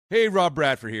Hey, Rob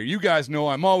Bradford here. You guys know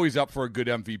I'm always up for a good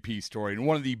MVP story, and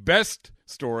one of the best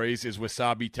stories is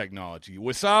Wasabi Technology.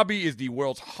 Wasabi is the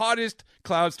world's hottest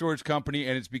cloud storage company,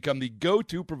 and it's become the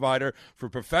go-to provider for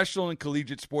professional and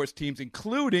collegiate sports teams,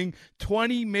 including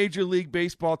 20 Major League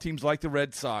Baseball teams like the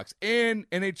Red Sox and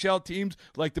NHL teams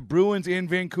like the Bruins and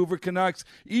Vancouver Canucks.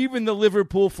 Even the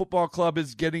Liverpool Football Club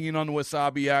is getting in on the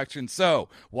Wasabi action. So,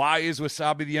 why is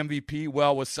Wasabi the MVP?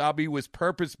 Well, Wasabi was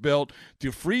purpose-built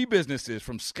to free businesses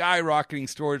from skyrocketing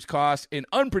storage costs and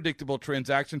unpredictable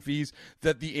transaction fees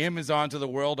that the Amazons of the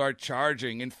world are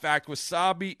charging. In fact,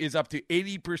 Wasabi is up to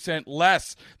 80%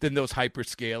 less than those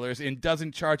hyperscalers and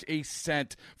doesn't charge a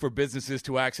cent for businesses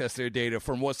to access their data.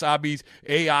 From Wasabi's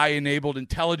AI-enabled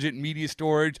intelligent media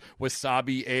storage,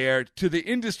 Wasabi Air, to the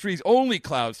industry's only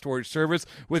cloud storage service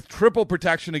with triple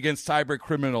protection against cyber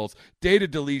criminals, data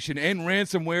deletion, and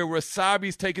ransomware,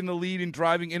 Wasabi's taken the lead in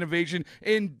driving innovation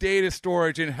in data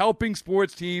storage and helping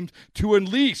sports teams to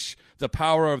unleash the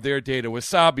power of their data.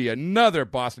 Wasabi, another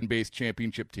Boston-based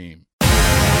championship team.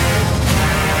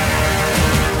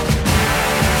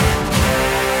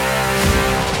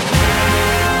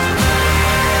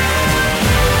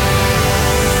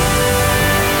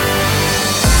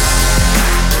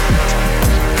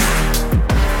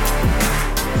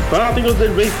 Fanáticos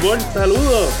del béisbol,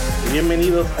 saludos y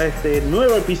bienvenidos a este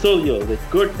nuevo episodio de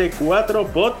Corte 4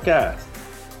 Podcast.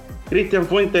 Cristian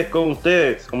Fuentes con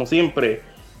ustedes, como siempre,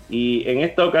 y en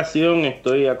esta ocasión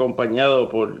estoy acompañado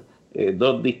por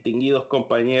dos distinguidos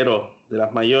compañeros de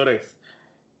las mayores.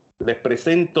 Les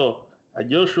presento a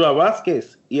Joshua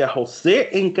Vázquez y a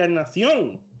José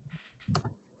Encarnación.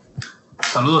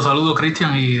 Saludos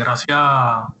Cristian, y gracias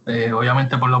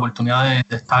obviamente por la oportunidad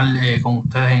de estar con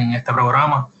ustedes en este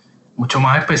programa, mucho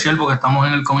más especial porque estamos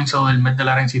en el comienzo del mes de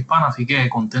la herencia hispana, así que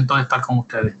contento de estar con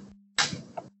ustedes.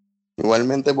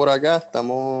 Igualmente por acá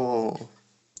estamos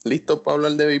listos para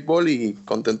hablar de béisbol y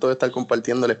contentos de estar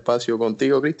compartiendo el espacio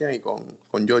contigo, Cristian, y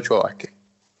con Joshua Vázquez.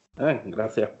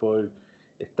 Gracias por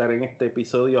estar en este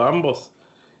episodio ambos.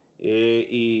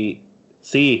 Y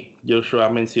sí, Joshua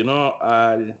mencionó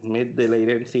al mes de la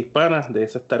herencia hispana, de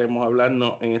eso estaremos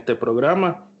hablando en este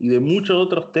programa y de muchos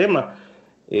otros temas.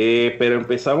 Pero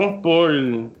empezamos por,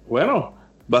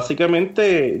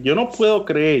 básicamente yo no puedo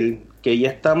creer que ya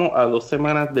estamos a 2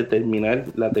 semanas de terminar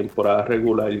la temporada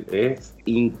regular. Es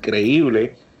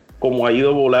increíble cómo ha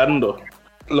ido volando.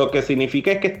 Lo que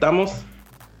significa es que estamos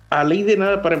a ley de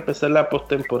nada para empezar la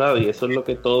postemporada, y eso es lo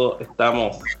que todos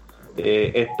estamos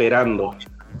esperando.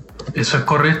 Eso es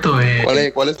correcto.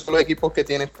 ¿Cuáles son los equipos que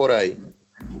tienes por ahí?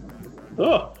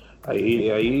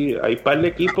 Hay par de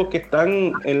equipos que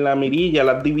están en la mirilla.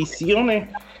 Las divisiones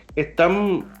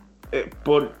están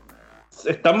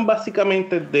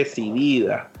básicamente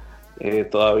decididas.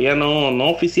 Todavía no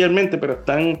oficialmente, pero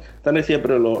están decididas.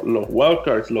 Pero los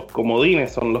wildcards, los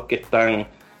comodines, son los que están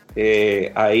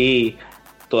ahí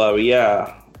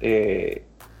todavía. Hay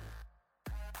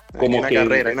una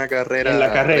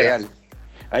carrera real.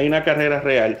 Hay una carrera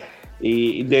real.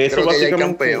 Y de eso creo que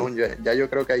básicamente ya hay campeón. Yo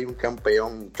creo que hay un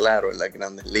campeón claro en las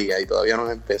Grandes Ligas y todavía no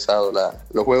han empezado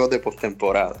los juegos de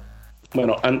postemporada.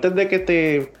 Bueno, antes de que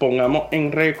te pongamos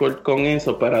en récord con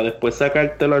eso para después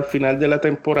sacártelo al final de la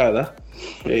temporada,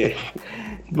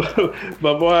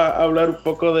 vamos a hablar un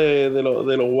poco de los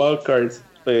wildcards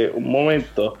un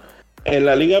momento. En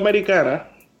la Liga Americana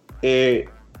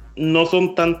no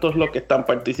son tantos los que están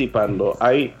participando.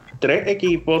 Hay 3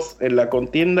 equipos en la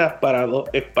contienda para 2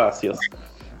 espacios.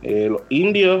 Los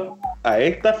Indios a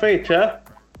esta fecha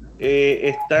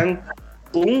están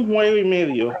 1 juego y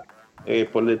medio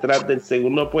por detrás del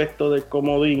segundo puesto del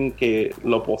comodín, que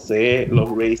lo posee los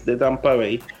Rays de Tampa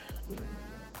Bay.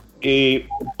 Y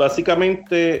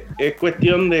básicamente es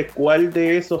cuestión de cuál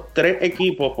de esos 3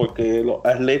 equipos, porque los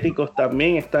Atléticos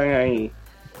también están ahí,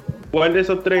 cuál de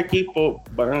esos 3 equipos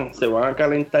se van a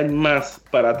calentar más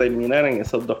para terminar en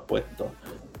esos 2 puestos.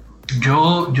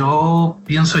 Yo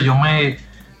pienso,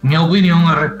 mi opinión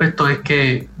al respecto es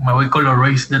que me voy con los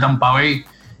Rays de Tampa Bay.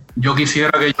 Yo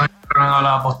quisiera que ellos entraran a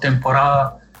la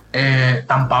postemporada.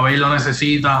 Tampa Bay lo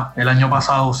necesita. El año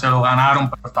pasado se lo ganaron,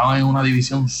 pero estaban en una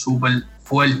división súper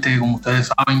fuerte, como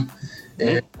ustedes saben.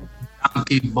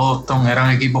 Yankees, Boston,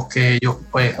 eran equipos que ellos,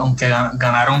 pues, aunque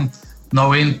ganaron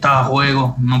 90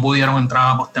 juegos, no pudieron entrar a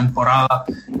la postemporada.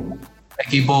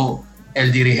 Equipo,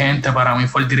 el dirigente, para mí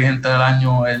fue el dirigente del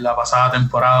año en la pasada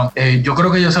temporada. Yo creo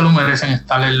que ellos se lo merecen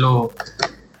estar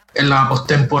en la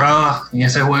postemporada, en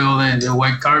ese juego de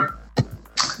wild card.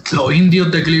 Los Indios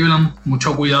de Cleveland,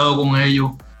 mucho cuidado con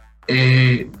ellos.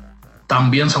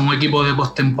 También son un equipo de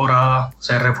postemporada,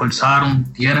 se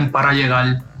reforzaron, tienen para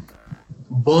llegar.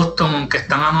 Boston, aunque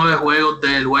están a 9 juegos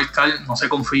del wild card, no se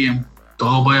confíen,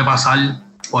 todo puede pasar.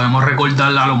 Podemos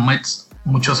recordar a los Mets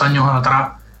muchos años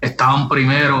atrás, estaban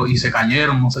primero y se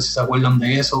cayeron, no sé si se acuerdan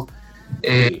de eso.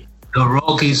 Los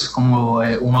Rockies, como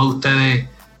uno de ustedes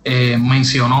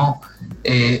mencionó,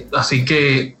 así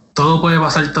que todo puede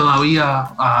pasar todavía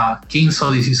a 15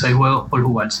 o 16 juegos por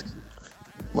jugarse.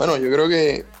 Bueno, yo creo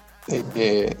que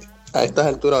a estas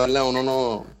alturas, ¿verdad? Uno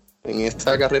no, en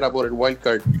esta carrera por el wild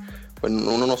card, pues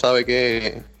uno no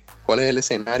sabe cuál es el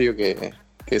escenario que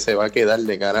se va a quedar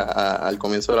de cara al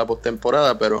comienzo de la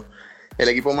postemporada, pero el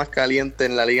equipo más caliente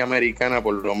en la Liga Americana,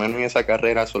 por lo menos en esa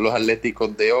carrera, son los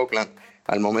Atléticos de Oakland.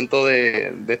 Al momento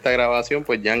de esta grabación,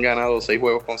 pues ya han ganado 6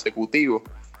 juegos consecutivos.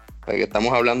 Que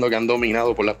estamos hablando que han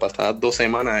dominado por las pasadas 2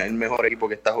 semanas el mejor equipo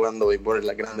que está jugando béisbol en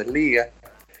las Grandes Ligas.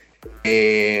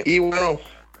 Y bueno,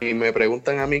 si me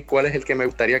preguntan a mí cuál es el que me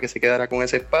gustaría que se quedara con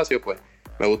ese espacio, pues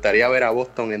me gustaría ver a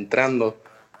Boston entrando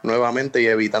nuevamente y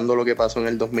evitando lo que pasó en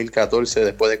el 2014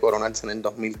 después de coronarse en el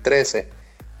 2013.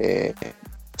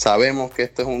 Sabemos que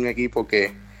este es un equipo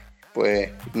que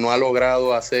pues no ha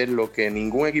logrado hacer lo que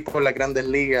ningún equipo en las Grandes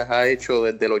Ligas ha hecho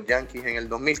desde los Yankees en el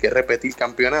 2000, que es repetir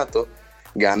campeonatos.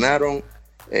 Ganaron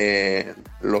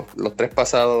las 3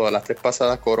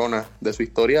 pasadas coronas de su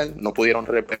historial, no pudieron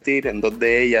repetir, en 2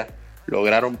 de ellas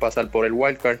lograron pasar por el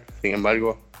wildcard. Sin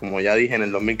embargo, como ya dije, en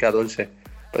el 2014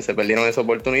 pues se perdieron esa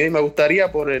oportunidad, y me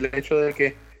gustaría, por el hecho de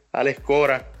que Alex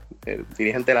Cora, el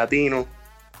dirigente latino,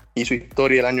 y su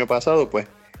historia el año pasado, pues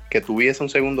que tuviese un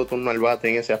segundo turno al bate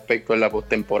en ese aspecto en la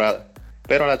postemporada,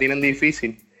 pero la tienen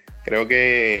difícil. Creo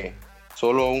que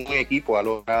solo un equipo ha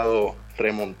logrado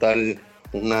remontar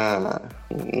una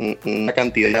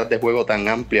cantidad de juego tan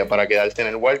amplia para quedarse en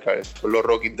el wildcard. Son los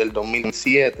Rockies del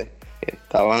 2007,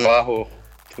 estaban abajo,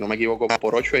 si no me equivoco,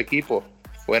 por 8 equipos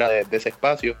fuera de ese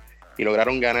espacio, y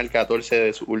lograron ganar 14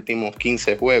 de sus últimos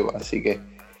 15 juegos. Así que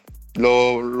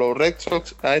los Red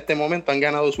Sox a este momento han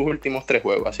ganado sus últimos 3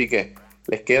 juegos, así que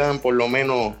les quedan por lo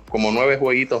menos como 9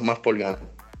 jueguitos más por ganar,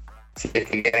 si es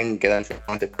que quieren quedarse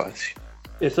con este espacio.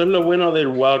 Eso es lo bueno del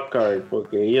wildcard,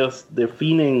 porque ellos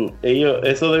definen,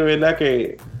 eso de verdad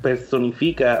que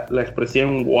personifica la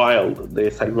expresión wild,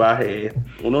 de salvaje.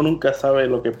 Uno nunca sabe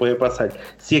lo que puede pasar.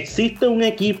 Si existe un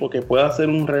equipo que pueda hacer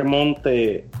un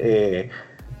remonte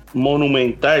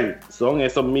monumental, son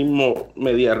esos mismos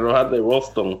Medias Rojas de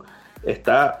Boston.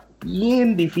 Está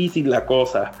bien difícil la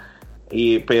cosa,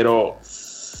 pero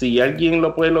si alguien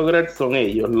lo puede lograr son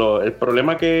ellos. El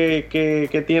problema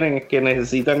que tienen es que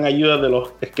necesitan ayuda de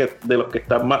los que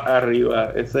están más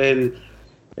arriba. Ese es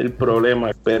el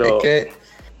problema. Pero es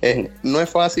que no es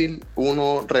fácil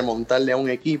uno remontarle a un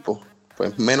equipo,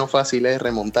 pues menos fácil es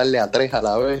remontarle a 3 a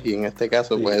la vez, y en este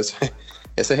caso sí, pues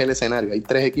ese es el escenario. Hay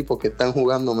 3 equipos que están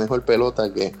jugando mejor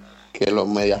pelota que los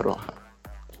Medias Rojas.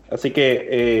 Así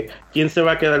que, ¿quién se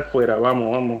va a quedar fuera?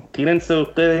 Vamos. Tírense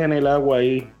ustedes en el agua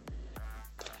ahí.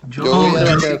 Yo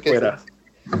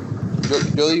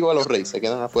digo a los Reyes, se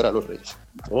quedan afuera los Reyes.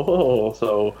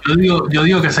 Yo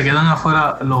digo que se quedan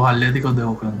afuera los Atléticos de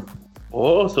Oakland.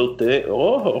 Wow.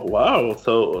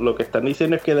 Lo que están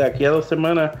diciendo es que de aquí a 2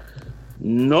 semanas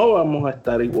no vamos a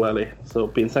estar iguales.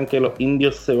 Piensan que los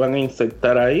Indios se van a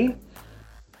insertar ahí.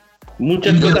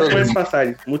 Muchas cosas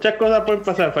pueden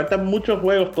pasar. Faltan muchos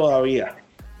juegos todavía.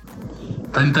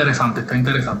 Está interesante.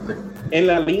 En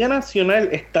la Liga Nacional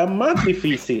está más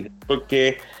difícil,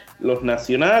 porque los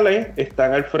Nacionales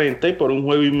están al frente por 1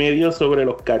 juego y medio sobre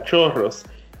los Cachorros,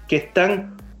 que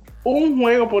están 1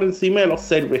 juego por encima de los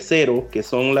Cerveceros, que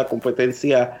son la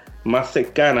competencia más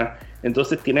cercana.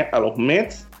 Entonces tiene a los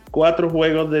Mets 4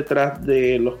 juegos detrás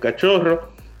de los Cachorros,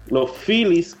 los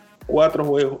Phillies 4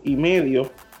 juegos y medio,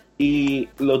 y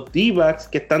los D-backs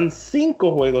que están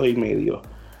 5 juegos y medio.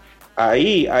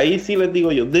 Ahí sí les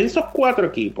digo yo, de esos 4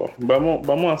 equipos,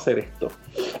 vamos a hacer esto.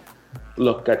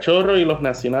 Los Cachorros y los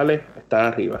Nacionales están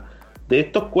arriba. De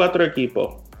estos 4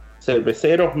 equipos,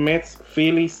 Cerveceros, Mets,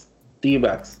 Phillies,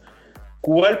 D-backs,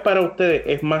 ¿cuál para ustedes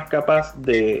es más capaz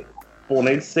de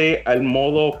ponerse al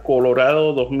modo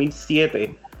Colorado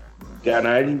 2007,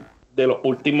 ganar de los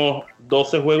últimos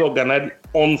 12 juegos, ganar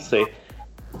 11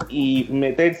 y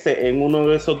meterse en uno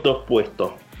de esos 2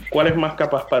 puestos? ¿Cuál es más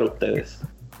capaz para ustedes?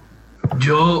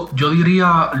 Yo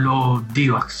diría los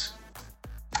D-backs.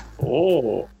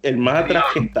 El más atrás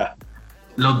que está.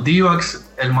 Los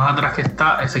D-backs, el más atrás que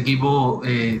está. Ese equipo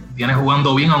viene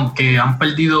jugando bien, aunque han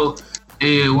perdido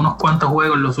unos cuantos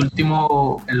juegos en los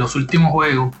últimos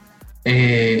juegos.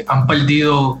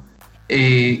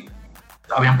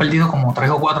 Habían perdido como 3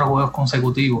 o 4 juegos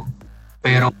consecutivos,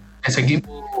 pero ese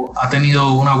equipo ha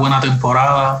tenido una buena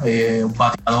temporada,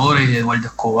 bateadores, Eduardo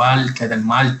Escobar, Ketel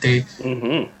Marte,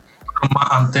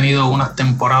 han tenido unas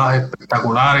temporadas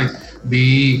espectaculares.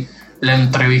 Vi la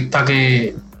entrevista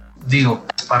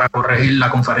para corregir la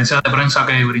conferencia de prensa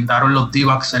que brindaron los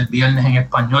D-backs el viernes en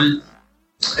español.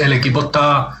 El equipo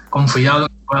está confiado en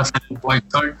que pueda hacer el wild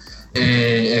card.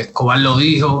 Escobar lo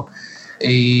dijo.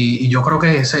 Y yo creo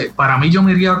que para mí yo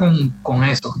me iría con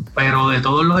eso. Pero de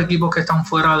todos los equipos que están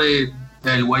fuera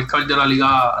del wild card de la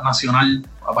Liga Nacional,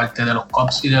 aparte de los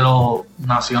Cubs y de los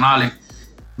nacionales,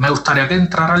 me gustaría que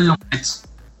entraran los Mets.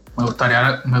 Me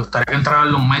gustaría que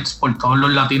entraran los Mets por todos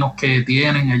los latinos que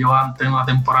tienen. Ellos han tenido una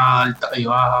temporada alta y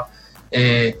baja,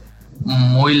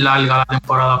 muy larga la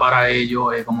temporada para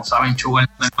ellos. Como saben, Sugar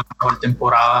no tiene una mejor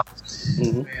temporada.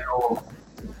 Pero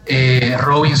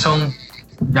Robinson,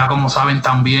 ya como saben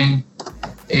también,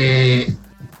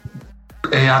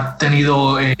 ha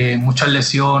tenido muchas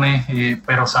lesiones,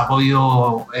 pero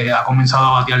ha comenzado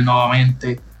a batear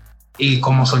nuevamente. Y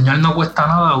como soñar no cuesta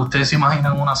nada, ustedes se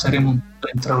imaginan una serie mundial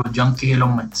entre los Yankees y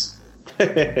los Mets.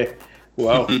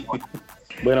 Wow.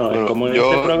 Bueno, como en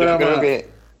este programa,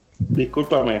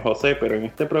 discúlpame, José, pero en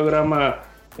este programa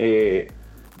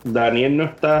Daniel no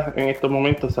está en estos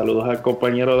momentos. Saludos al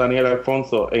compañero Daniel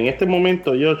Alfonso. En este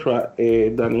momento, Joshua,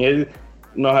 Daniel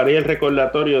nos haría el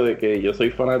recordatorio de que yo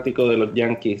soy fanático de los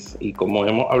Yankees, y como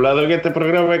hemos hablado en este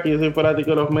programa que yo soy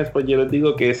fanático de los Mets, pues yo les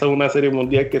digo que esa es una serie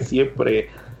mundial que siempre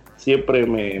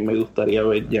me gustaría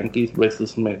ver, Yankees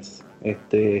versus Mets.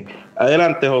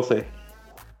 Adelante, José.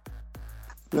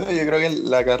 No, yo creo que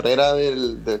la carrera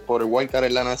por el wild card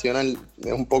en la nacional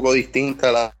es un poco distinta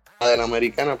a la de la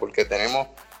americana, porque tenemos,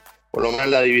 por lo menos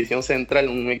en la división central,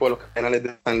 un equipo de los Cardenales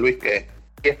de San Luis que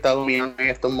está dominando en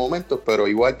estos momentos, pero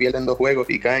igual pierden 2 juegos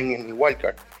y caen en el wild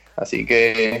card. Así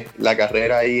que la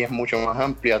carrera ahí es mucho más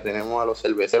amplia. Tenemos a los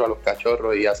Cerveceros, a los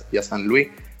Cachorros y a San Luis,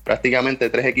 prácticamente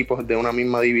 3 equipos de una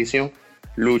misma división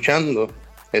luchando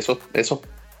esos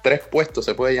 3 puestos,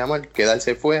 se puede llamar: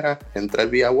 quedarse fuera, entrar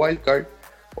vía wildcard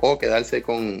o quedarse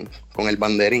con el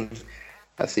banderín.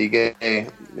 Así que en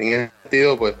ese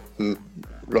sentido, pues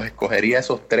los escogería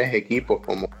esos 3 equipos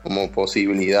como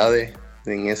posibilidades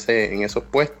en esos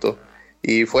puestos.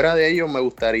 Y fuera de ellos, me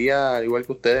gustaría, al igual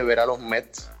que ustedes, ver a los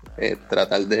Mets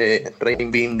tratar de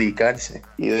reivindicarse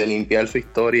y de limpiar su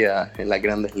historia en las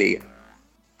Grandes Ligas.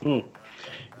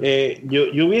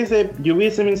 Yo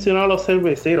hubiese mencionado a los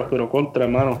Cerveceros, pero contra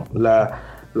mano, la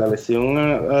lesión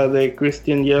de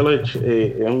Christian Yelich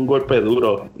es un golpe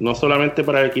duro, no solamente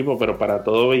para el equipo, pero para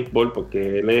todo béisbol,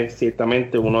 porque él es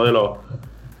ciertamente uno de los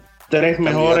 3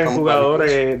 mejores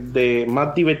jugadores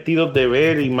más divertidos de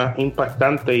ver y más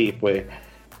impactantes, y pues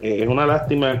es una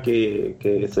lástima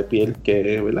que se pierda,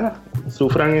 que ¿verdad?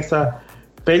 Sufran esa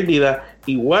pérdida.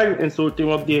 Igual en sus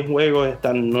últimos 10 juegos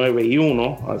están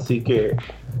 9-1, así que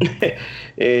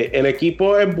el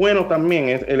equipo es bueno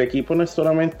también. El equipo no es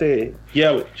solamente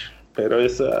Yelich, pero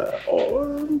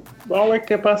vamos a ver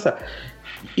qué pasa.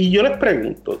 Y yo les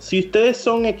pregunto, si ustedes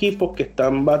son equipos que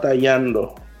están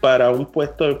batallando para un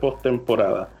puesto de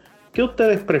postemporada, ¿qué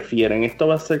ustedes prefieren? Esto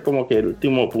va a ser como que el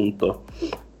último punto.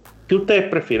 ¿Qué ustedes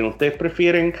prefieren? ¿Ustedes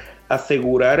prefieren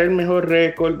asegurar el mejor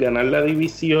récord, ganar la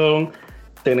división,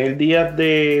 tener días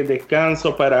de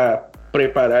descanso para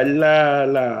preparar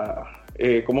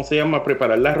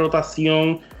preparar la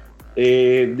rotación,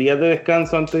 días de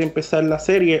descanso antes de empezar la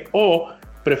serie, o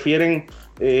prefieren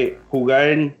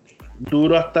jugar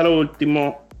duro hasta lo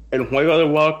último el juego de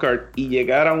wildcard y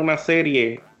llegar a una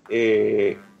serie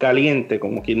caliente,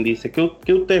 como quien dice?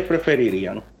 ¿Qué ustedes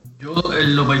preferirían? Yo,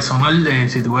 en lo personal,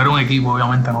 si tuviera un equipo,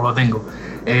 obviamente no lo tengo,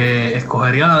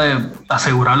 escogería de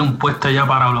asegurarle un puesto ya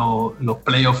para los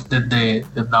playoffs desde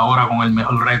ahora con el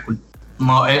mejor récord.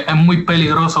 No, es muy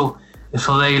peligroso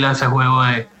eso de ir a ese juego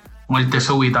de muerte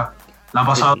súbita. La ha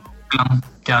pasado Oakland,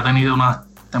 que ha tenido una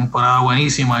temporada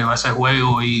buenísima, y va a ese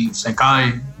juego y se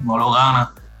cae, no lo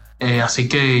gana. Así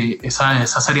que esa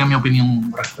sería mi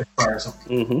opinión respecto a eso.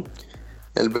 Uh-huh.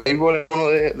 El béisbol es uno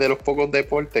de los pocos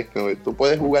deportes que tú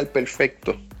puedes jugar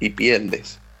perfecto y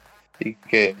pierdes. Y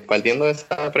que, partiendo de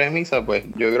esa premisa, pues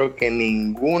yo creo que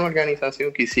ninguna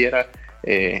organización quisiera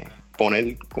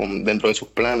poner dentro de sus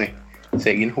planes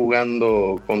seguir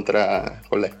jugando con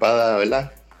la espada,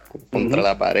 ¿verdad? Contra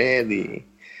la pared, y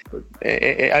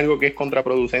es algo que es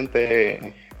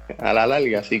contraproducente a la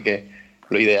larga. Así que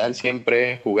lo ideal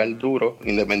siempre es jugar duro,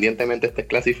 independientemente estés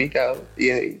clasificado,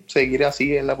 y seguir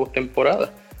así en la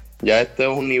postemporada. Ya este es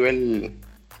un nivel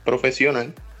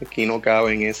profesional, aquí no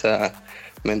cabe en esa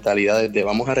mentalidad de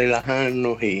vamos a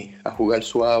relajarnos y a jugar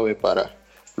suave para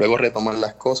luego retomar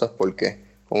las cosas, porque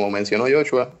como mencionó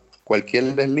Joshua,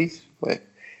 cualquier desliz pues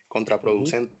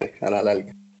contraproducente a la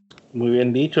larga. Muy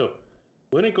bien dicho.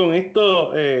 Bueno, y con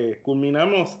esto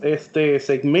culminamos este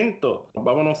segmento.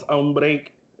 Vámonos a un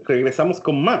break. Regresamos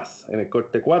con más en el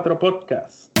Corte 4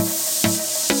 Podcast.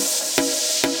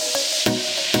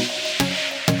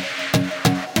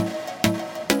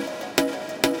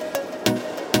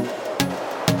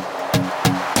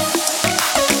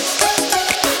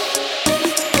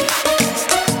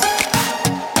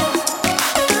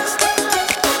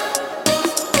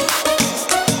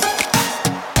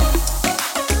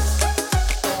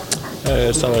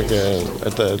 Sabe que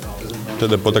este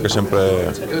deporte que siempre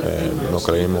nos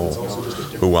creímos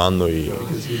jugando y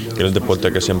el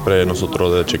deporte que siempre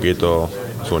nosotros desde chiquitos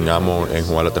soñamos en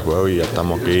jugar este juego, y ya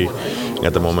estamos aquí en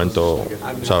este momento,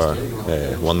 ¿sabes?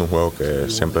 Jugando un juego que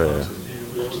siempre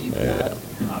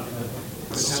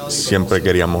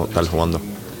queríamos estar jugando.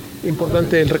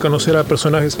 Importante el reconocer a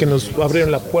personajes que nos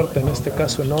abrieron la puerta, en este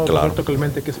caso, ¿no? Claro. Roberto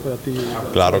Clemente, ¿qué es para ti?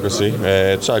 Claro que sí.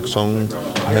 Son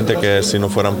gente que si no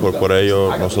fueran por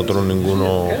ellos, nosotros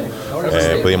ninguno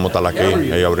podíamos estar aquí.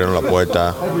 Ellos abrieron la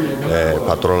puerta,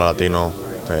 Patrón Latino,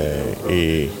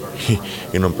 y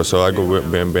nos empezó algo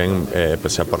bien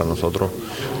especial para nosotros,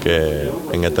 que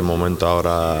en este momento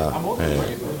ahora,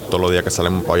 todos los días que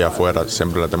salimos para allá afuera,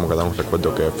 siempre le tenemos que dar un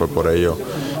recuerdo que fue por ellos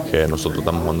que nosotros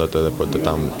estamos jugando este deporte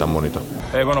tan bonito.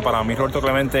 Bueno, para mí Roberto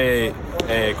Clemente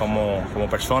como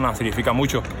persona significa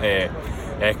mucho. He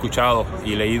escuchado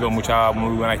y leído muchas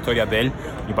muy buenas historias de él.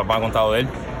 Mi papá ha contado de él.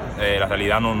 La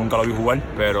realidad nunca lo vi jugar,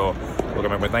 pero lo que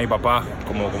me cuenta mi papá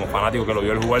como fanático que lo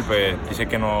vio él jugar, pues dice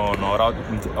que no habrá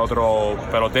otro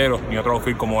pelotero ni otro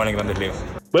outfield como él en Grandes Ligas.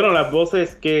 Bueno, las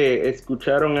voces que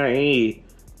escucharon ahí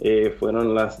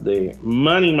fueron las de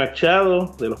Manny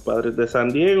Machado, de los Padres de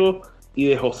San Diego, y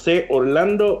de José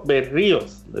Orlando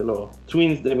Berríos, de los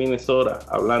Twins de Minnesota,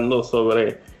 hablando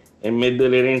sobre el mes de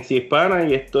la herencia hispana.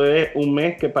 Y esto es un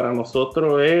mes que para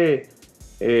nosotros es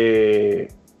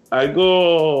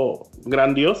algo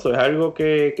grandioso, es algo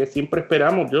que siempre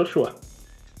esperamos, Joshua.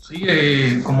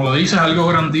 Sí, como lo dices, algo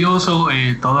grandioso.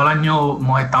 Todo el año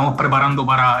nos estamos preparando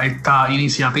para esta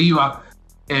iniciativa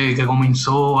que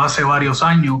comenzó hace varios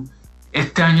años.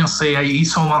 Este año se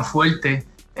hizo más fuerte.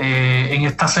 En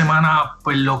esta semana,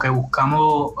 pues lo que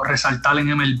buscamos resaltar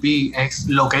en MLB es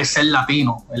lo que es ser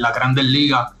latino en la Grandes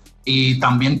Ligas, y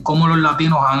también cómo los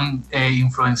latinos han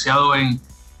influenciado en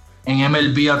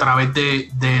MLB a través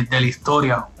de la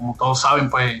historia. Como todos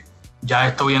saben, pues ya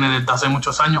esto viene desde hace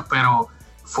muchos años, pero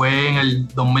fue en el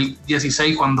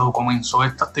 2016 cuando comenzó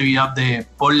esta actividad de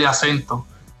ponle acento.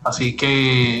 Así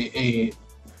que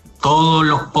todos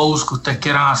los posts que ustedes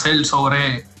quieran hacer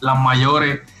sobre las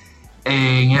mayores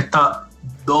en estas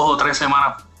 2 o 3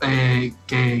 semanas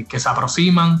que se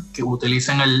aproximan, que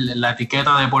utilicen la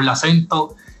etiqueta de por el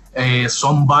acento.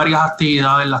 Son varias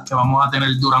actividades las que vamos a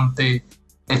tener durante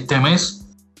este mes.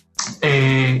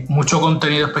 Mucho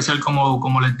contenido especial,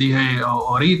 como les dije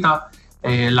ahorita.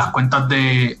 Las cuentas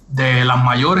de las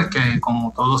mayores, que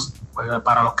como todos, pues,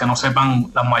 para los que no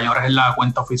sepan, las mayores es la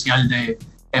cuenta oficial de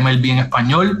MLB en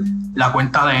español. La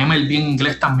cuenta de MLB en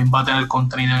inglés también va a tener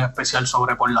contenido en especial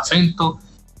sobre por el acento.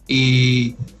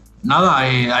 Y nada,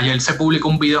 ayer se publicó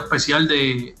un video especial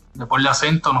de por el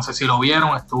acento, no sé si lo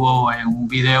vieron, estuvo en un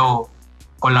video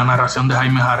con la narración de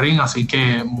Jaime Jarrín, así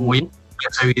que muy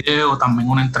ese video, también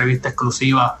una entrevista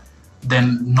exclusiva de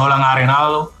Nolan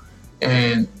Arenado,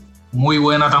 muy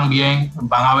buena también.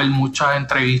 Van a haber muchas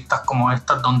entrevistas como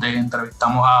estas donde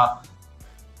entrevistamos a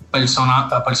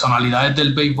personalidades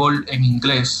del béisbol en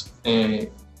inglés.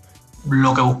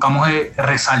 Lo que buscamos es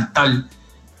resaltar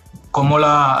cómo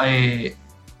la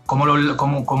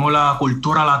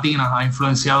cultura latina ha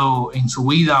influenciado en su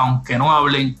vida, aunque no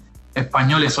hablen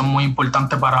español. Eso es muy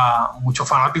importante para muchos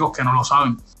fanáticos que no lo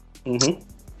saben. Uh-huh.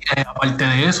 Aparte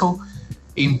de eso,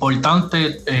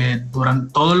 importante,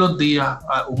 durante todos los días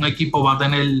un equipo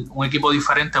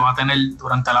diferente va a tener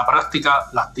durante la práctica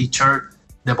las t-shirts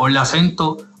de por el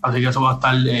acento, así que eso va a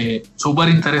estar súper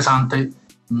interesante.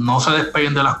 No se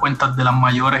despeguen de las cuentas de las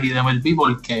mayores y de MLB,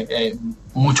 porque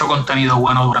mucho contenido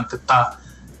bueno durante estas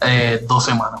 2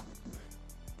 semanas.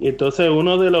 Y entonces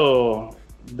uno de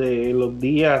los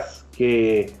días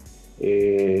que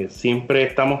siempre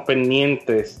estamos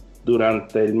pendientes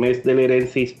durante el mes de la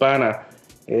herencia hispana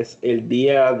es el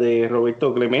día de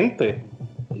Roberto Clemente,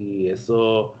 y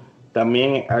eso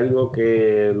también es algo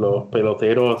que los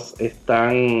peloteros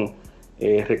están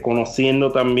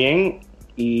reconociendo también,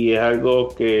 y es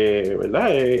algo que,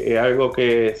 ¿verdad? Es algo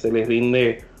que se les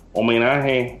rinde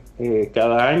homenaje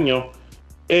cada año.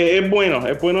 Es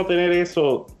bueno tener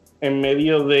eso en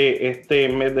medio de este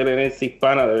mes de la herencia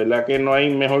hispana. De verdad que no hay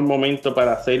mejor momento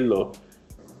para hacerlo.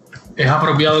 es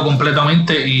apropiado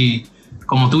completamente y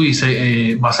como tú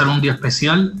dices, va a ser un día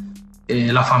especial.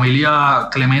 La familia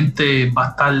Clemente va a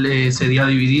estar ese día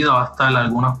dividida, va a estar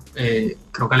algunas,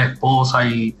 creo que la esposa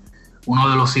y uno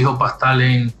de los hijos va a estar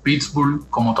en Pittsburgh,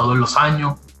 como todos los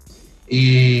años,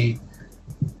 y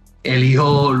el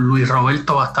hijo Luis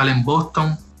Roberto va a estar en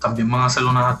Boston. También van a hacer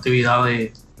unas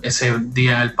actividades ese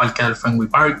día en el parque del Fenway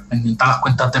Park. Pendiente a las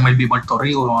cuentas de Melby Puerto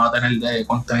Rico, van a tener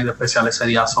contenido especial ese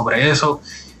día sobre eso.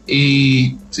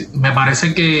 Y sí, me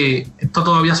parece que esto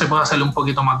todavía se puede hacer un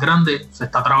poquito más grande. Se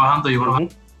está trabajando. Yo creo que en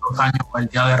 2 años el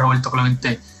día de Roberto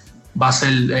Clemente va a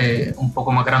ser un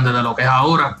poco más grande de lo que es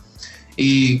ahora.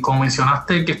 Y como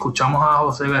mencionaste que escuchamos a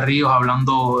José Berríos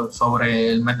hablando sobre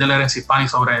el mes de la herencia hispana y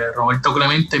sobre Roberto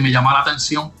Clemente, me llama la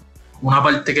atención una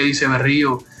parte que dice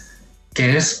Berríos,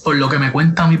 que es por lo que me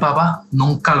cuenta mi papá,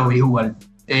 nunca lo vi jugar.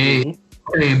 Es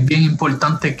bien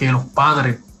importante que los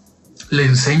padres le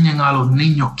enseñen a los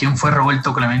niños quién fue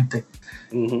Roberto Clemente.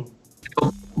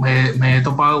 Me he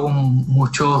topado con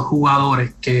muchos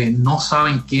jugadores que no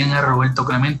saben quién es Roberto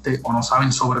Clemente o no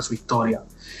saben sobre su historia.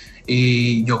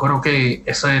 Y yo creo que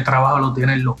ese trabajo lo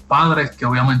tienen los padres, que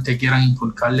obviamente quieran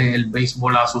inculcarle el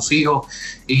béisbol a sus hijos.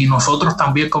 Y nosotros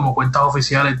también, como cuentas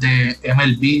oficiales de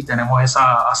MLB, tenemos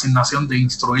esa asignación de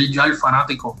instruir ya al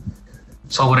fanático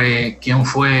sobre quién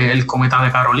fue el Cometa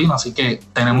de Carolina. Así que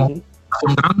tenemos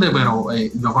un grande, pero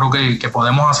yo creo que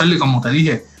podemos hacerlo. Y como te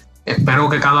dije, espero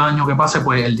que cada año que pase,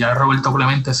 pues el día de Roberto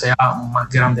Clemente sea más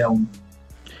grande aún.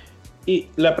 Y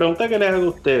la pregunta que les hago a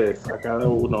ustedes, a cada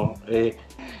uno,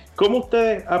 ¿cómo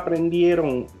ustedes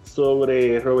aprendieron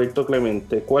sobre Roberto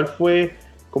Clemente? ¿Cuál fue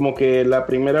como que la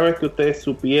primera vez que ustedes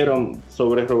supieron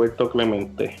sobre Roberto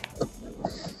Clemente?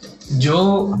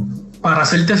 Yo, para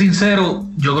serte sincero,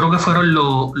 yo creo que fueron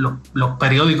los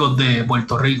periódicos de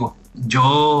Puerto Rico.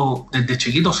 Yo desde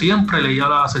chiquito siempre leía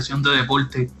la sección de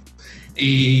deporte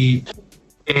y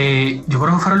yo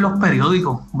creo que fueron los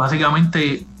periódicos.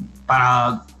 Básicamente,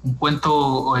 para un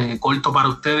cuento corto para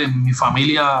ustedes, en mi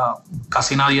familia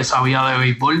casi nadie sabía de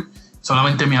béisbol,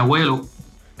 solamente mi abuelo.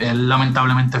 Él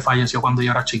lamentablemente falleció cuando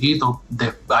yo era chiquito.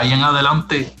 De ahí en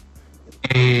adelante,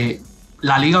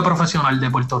 la liga profesional de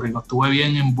Puerto Rico, estuve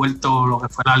bien envuelto lo que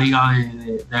fue la liga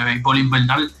de béisbol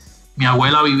invernal. Mi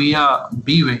abuela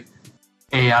vive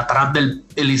atrás del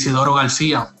Isidoro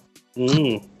García.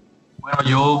 Bueno,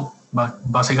 yo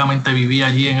básicamente vivía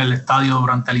allí en el estadio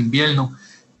durante el invierno,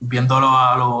 viéndolo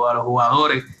a los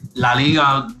jugadores. La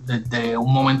liga desde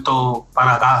un momento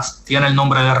para acá tiene el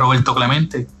nombre de Roberto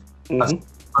Clemente. Así,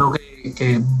 creo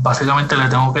que básicamente le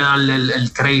tengo que darle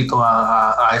el crédito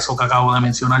a eso que acabo de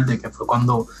mencionar, de que fue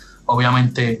cuando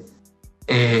obviamente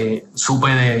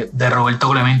supe de Roberto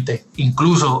Clemente.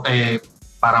 Incluso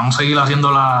para no seguir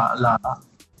haciendo la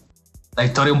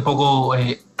historia un poco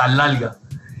tan larga,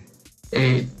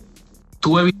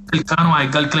 tuve bien cercano a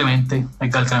Edgar Clemente.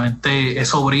 Edgar Clemente es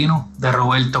sobrino de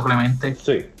Roberto Clemente.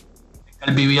 Sí.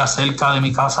 Él vivía cerca de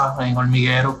mi casa en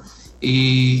Hormiguero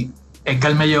y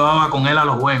Edgar me llevaba con él a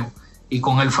los juegos. Y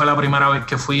con él fue la primera vez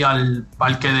que fui al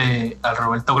parque al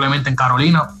Roberto Clemente en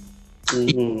Carolina.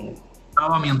 Y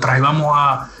mientras íbamos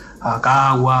a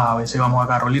Cagua, a veces íbamos a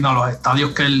Carolina, a los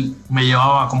estadios que él me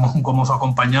llevaba como su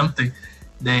acompañante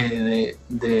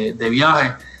de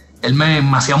viaje. Él me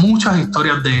hacía muchas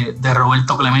historias de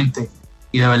Roberto Clemente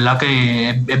y de verdad que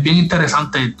es bien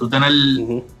interesante tú tener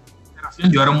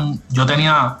yo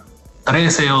tenía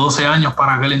 13 o 12 años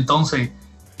para aquel entonces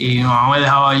y mi mamá me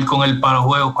dejaba ir con él para los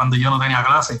juegos cuando yo no tenía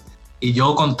clase, y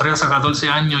yo con 13 o 14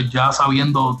 años ya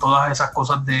sabiendo todas esas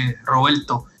cosas de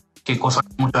Roberto, que cosas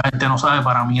que mucha gente no sabe,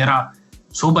 para mí era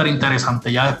súper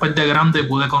interesante. Ya después de grande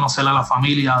pude conocer a la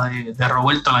familia de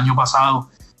Roberto el año pasado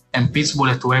en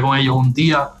Pittsburgh, estuve con ellos un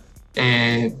día,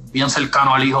 bien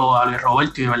cercano al hijo de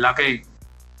Roberto, y de verdad que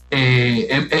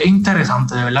es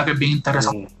interesante, de verdad que es bien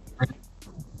interesante.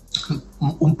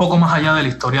 Un poco más allá de la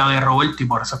historia de Roberto, y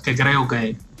por eso es que creo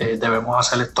que debemos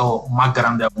hacer esto más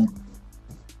grande aún.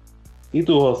 ¿Y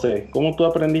tú, José? ¿Cómo tú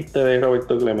aprendiste de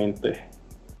Roberto Clemente?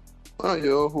 Bueno,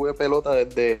 yo jugué pelota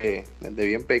desde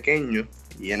bien pequeño,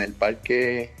 y en el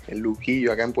parque El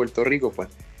Luquillo, acá en Puerto Rico, pues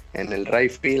en el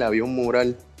right field había un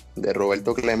mural de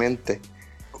Roberto Clemente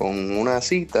con una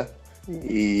cita,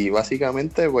 y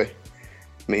básicamente pues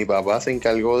mi papá se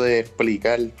encargó de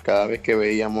explicar cada vez que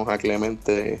veíamos a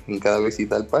Clemente en cada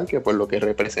visita al parque, pues lo que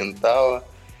representaba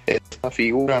esa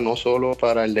figura, no solo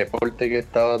para el deporte que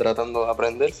estaba tratando de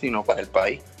aprender, sino para el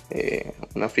país.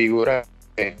 Una figura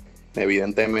que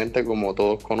evidentemente, como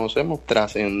todos conocemos,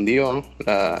 trascendió, ¿no?,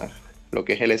 lo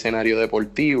que es el escenario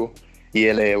deportivo y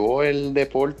elevó el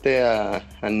deporte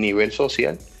al nivel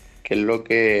social, que es lo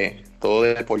que todo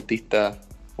deportista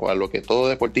o a lo que todo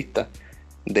deportista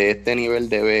de este nivel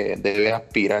debe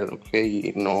aspirar,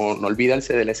 ¿okay? Y no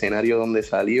olvidarse del escenario donde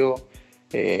salió,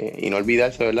 y no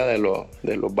olvidarse, ¿verdad?,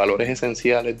 de los valores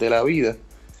esenciales de la vida.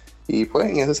 Y pues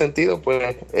en ese sentido,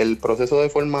 pues el proceso de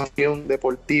formación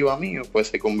deportiva mío pues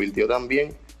se convirtió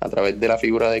también, a través de la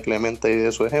figura de Clemente y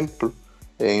de su ejemplo,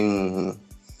 en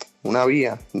una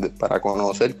vía para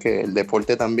conocer que el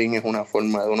deporte también es una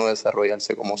forma de uno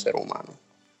desarrollarse como ser humano.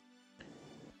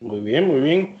 Muy bien, muy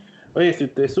bien. Oye, si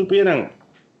ustedes supieran,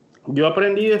 yo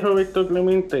aprendí de Roberto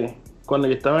Clemente cuando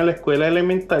yo estaba en la escuela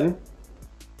elemental,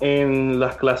 en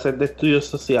las clases de estudios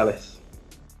sociales.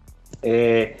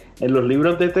 En los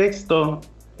libros de texto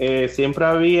siempre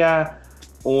había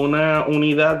una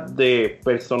unidad de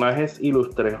personajes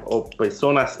ilustres o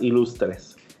personas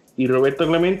ilustres, y Roberto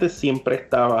Clemente siempre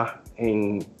estaba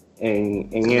en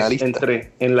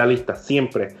la lista,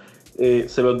 siempre.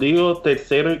 Se los digo,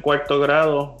 tercero y cuarto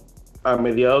grado, a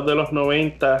mediados de los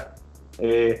 90,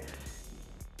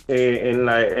 en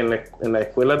la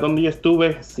escuela donde yo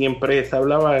estuve, siempre se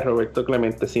hablaba de Roberto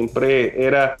Clemente, siempre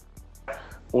era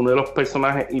uno de los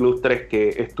personajes ilustres que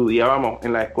estudiábamos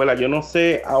en la escuela. Yo no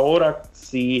sé ahora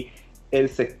si él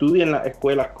se estudia en las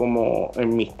escuelas como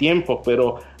en mis tiempos,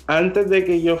 pero antes de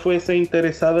que yo fuese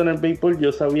interesado en el béisbol,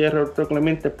 yo sabía de Roberto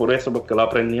Clemente por eso, porque lo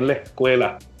aprendí en la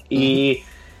escuela. Y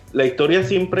la historia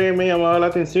siempre me llamaba la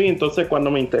atención, y entonces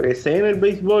cuando me interesé en el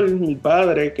béisbol, mi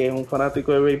padre, que es un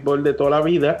fanático de béisbol de toda la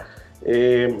vida,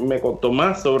 me contó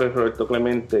más sobre Roberto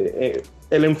Clemente.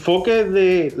 El enfoque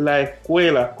de la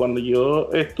escuela cuando yo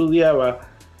estudiaba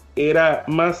era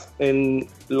más en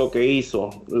lo que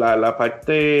hizo, la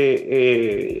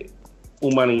parte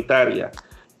humanitaria.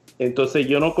 Entonces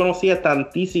yo no conocía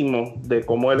tantísimo de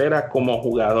cómo él era como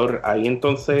jugador. Ahí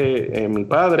entonces mi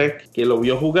padre, que lo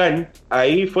vio jugar,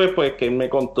 ahí fue pues que él me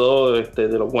contó de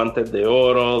los guantes de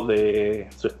oro, de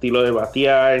su estilo de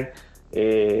batear,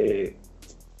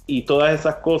 y todas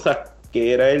esas cosas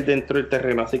que era él dentro del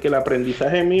terreno. Así que el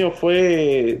aprendizaje mío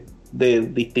fue de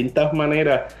distintas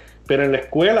maneras, pero en la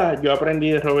escuela yo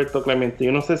aprendí de Roberto Clemente.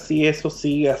 Yo no sé si eso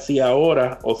sigue así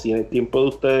ahora o si en el tiempo de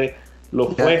ustedes lo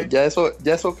fue. Ya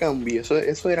eso cambió,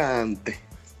 eso era antes.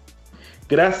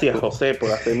 Gracias, José,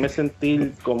 por hacerme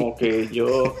sentir como que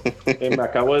yo me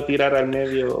acabo de tirar al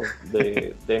medio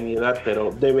de mi edad,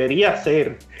 pero debería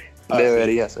ser.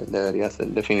 Debería ser,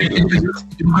 definitivamente.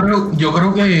 Yo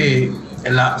creo que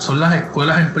son las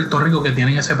escuelas en Puerto Rico que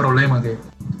tienen ese problema, que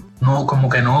no, como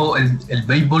que no, el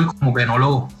béisbol como que no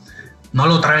lo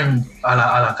traen a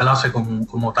la clase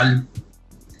como tal.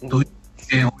 Tú,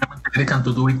 obviamente, Cristian,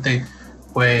 tú tuviste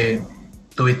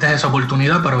esa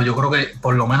oportunidad, pero yo creo que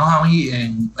por lo menos a mí,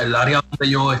 en el área donde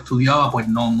yo estudiaba, pues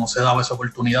no se daba esa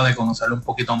oportunidad de conocer un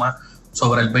poquito más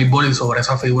sobre el béisbol y sobre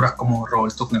esas figuras como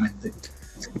Roberto Clemente.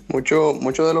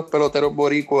 Muchos de los peloteros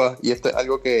boricuas, y esto es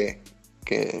algo que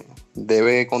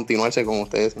debe continuarse, como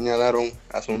ustedes señalaron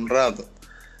hace un rato,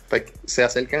 pues se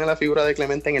acercan a la figura de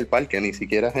Clemente en el parque, ni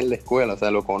siquiera es en la escuela. O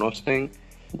sea, lo conocen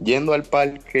yendo al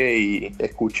parque y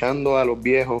escuchando a los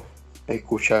viejos,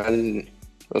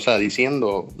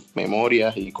 diciendo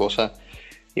memorias y cosas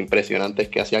impresionantes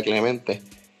que hacía Clemente.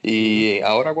 Y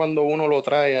ahora cuando uno lo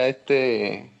trae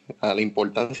a la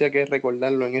importancia que es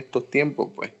recordarlo en estos tiempos,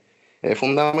 pues es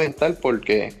fundamental,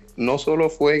 porque no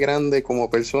solo fue grande como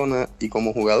persona y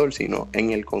como jugador, sino en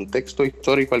el contexto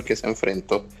histórico al que se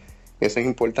enfrentó. Eso es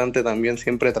importante también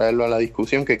siempre traerlo a la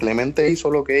discusión, que Clemente hizo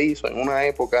lo que hizo en una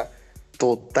época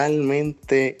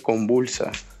totalmente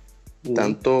convulsa,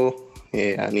 tanto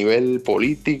a nivel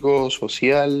político,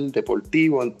 social,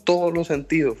 deportivo, en todos los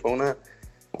sentidos. Fue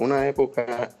una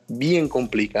época bien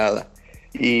complicada,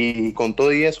 y con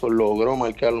todo y eso logró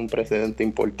marcar un precedente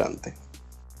importante.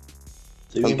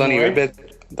 Sí,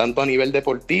 tanto a nivel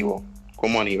deportivo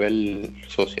como a nivel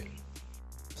social.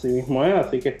 Sí mismo es,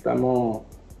 así que estamos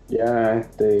ya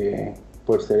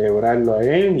por celebrarlo a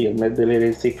él y el mes de la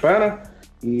herencia hispana,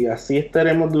 y así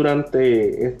estaremos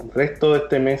durante el resto de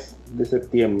este mes de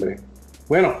septiembre.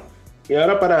 Bueno, y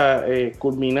ahora para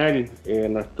culminar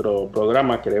nuestro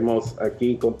programa, queremos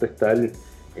aquí contestar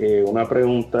una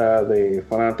pregunta de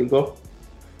fanáticos.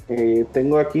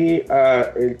 Tengo aquí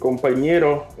a el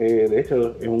compañero, de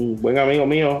hecho es un buen amigo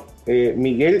mío,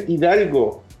 Miguel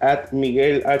Hidalgo,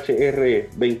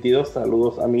 @MiguelHR22.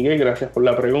 Saludos a Miguel, gracias por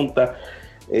la pregunta.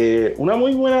 Una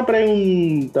muy buena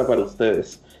pregunta para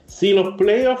ustedes. Si los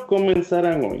playoffs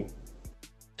comenzaran hoy,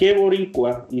 ¿qué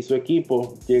boricua y su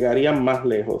equipo llegarían más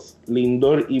lejos?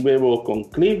 ¿Lindor y Bebo con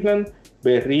Cleveland,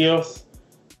 Berríos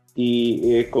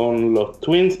y con los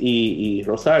Twins y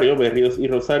Rosario, Berríos y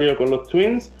Rosario con los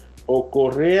Twins, o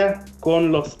Correa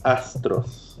con los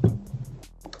Astros?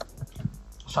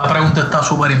 Esa pregunta está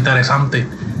súper interesante.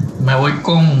 Me voy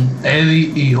con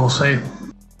Eddie y José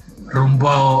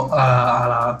rumbo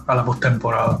a la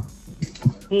postemporada.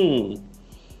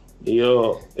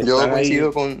 Yo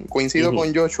coincido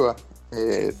con Joshua.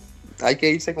 Hay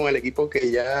que irse con el equipo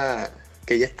que ya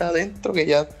está adentro, que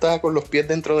ya está con los pies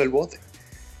dentro del bote.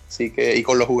 Así que, y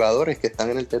con los jugadores que están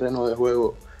en el terreno de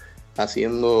juego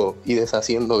haciendo y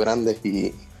deshaciendo grandes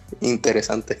y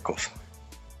interesantes cosas.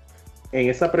 En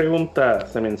esa pregunta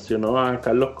se mencionó a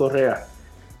Carlos Correa.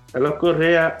 Carlos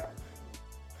Correa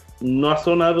no ha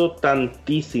sonado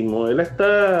tantísimo. Él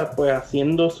está pues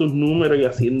haciendo sus números y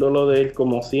haciéndolo de él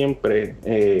como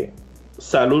siempre,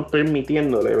 salud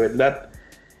permitiéndole, ¿verdad?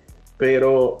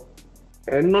 Pero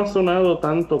él no ha sonado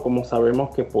tanto como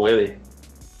sabemos que puede.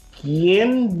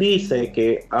 ¿Quién dice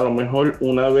que a lo mejor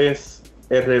una vez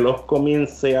el reloj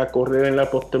comience a correr en la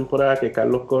postemporada, que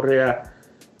Carlos Correa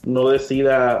no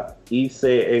decida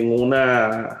irse en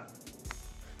una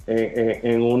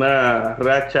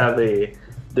racha de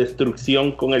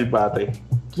destrucción con el bate?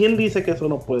 ¿Quién dice que eso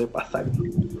no puede pasar?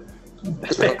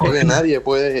 Porque nadie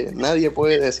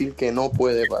puede decir que no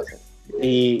puede pasar. Yo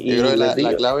creo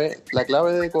que la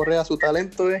clave de Correa, su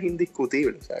talento es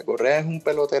indiscutible. O sea, Correa es un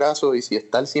peloterazo y si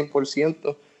está al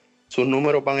 100%, sus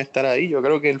números van a estar ahí. Yo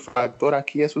creo que el factor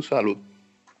aquí es su salud.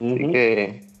 Así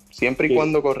que siempre y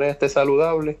cuando Correa esté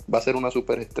saludable, va a ser una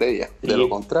superestrella. De lo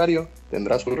contrario,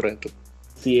 tendrá su reto.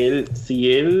 Si él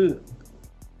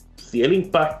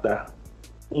impacta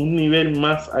un nivel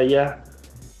más allá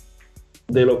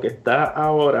de lo que está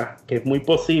ahora, que es muy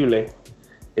posible,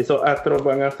 esos Astros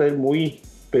van a ser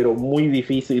pero muy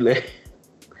difíciles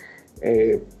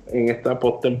en esta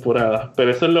postemporada.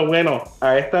 Pero eso es lo bueno.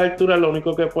 A esta altura lo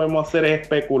único que podemos hacer es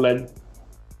especular.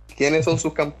 ¿Quiénes son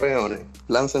sus campeones?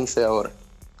 Láncense ahora.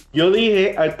 Yo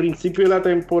dije al principio de la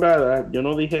temporada, yo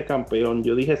no dije campeón,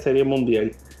 yo dije Serie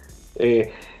Mundial.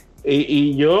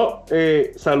 Y yo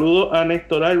saludo a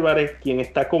Néstor Álvarez, quien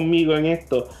está conmigo en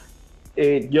esto.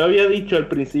 Yo había dicho al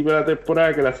principio de la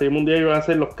temporada que la Serie Mundial iban a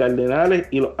ser los Cardenales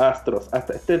y los Astros.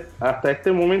 Hasta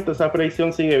este momento esa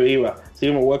predicción sigue viva. Así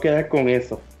que me voy a quedar con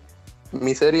eso.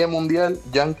 Mi Serie Mundial,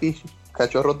 Yankees,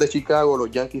 Cachorros de Chicago.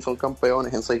 Los Yankees son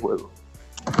campeones en 6 juegos.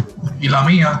 Y la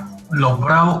mía, los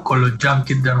Bravos con los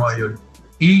Yankees de Nueva York.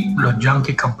 Y los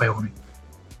Yankees campeones.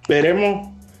 Veremos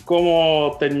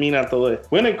cómo termina todo esto.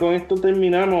 Bueno, y con esto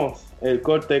terminamos el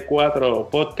Corte 4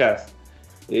 podcast.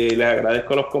 Les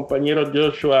agradezco a los compañeros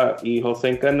Joshua y José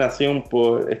Encarnación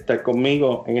por estar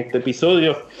conmigo en este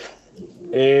episodio.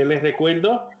 Les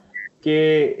recuerdo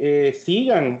que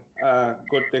sigan a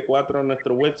Corte 4 en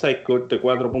nuestro website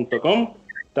corte4.com.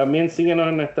 También síguenos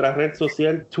en nuestra red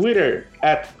social Twitter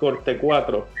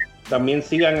 @Corte4. También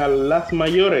sigan a Las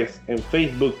Mayores en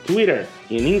Facebook, Twitter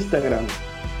y en Instagram.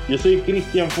 Yo soy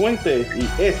Cristian Fuentes y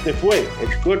este fue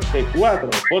el Corte 4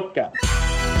 podcast.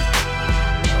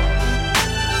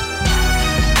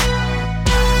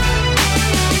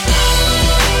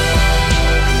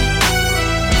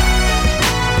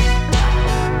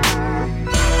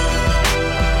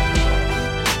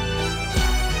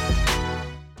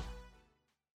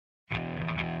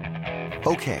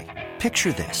 Okay,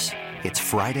 picture this. It's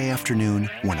Friday afternoon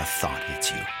when a thought hits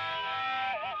you.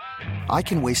 I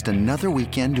can waste another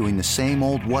weekend doing the same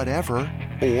old whatever,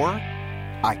 or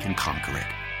I can conquer it.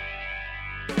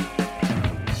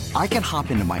 I can hop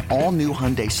into my all-new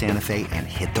Hyundai Santa Fe and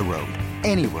hit the road.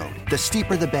 Any road. The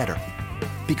steeper, the better.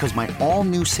 Because my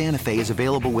all-new Santa Fe is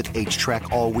available with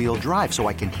H-Track all-wheel drive, so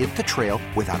I can hit the trail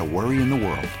without a worry in the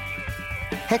world.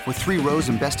 Heck, with 3 rows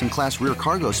and best-in-class rear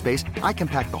cargo space, I can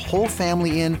pack the whole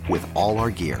family in with all our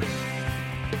gear.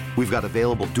 We've got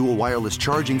available dual wireless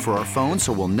charging for our phones,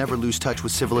 so we'll never lose touch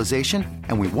with civilization,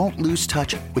 and we won't lose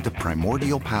touch with the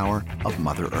primordial power of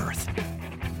Mother Earth.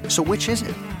 So which is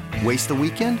it? Waste the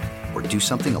weekend or do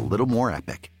something a little more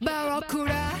epic?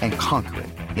 And conquer it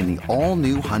in the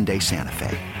all-new Hyundai Santa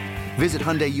Fe. Visit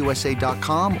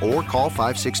HyundaiUSA.com or call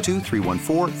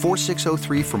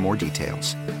 562-314-4603 for more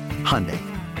details. Hyundai,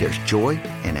 there's joy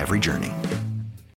in every journey.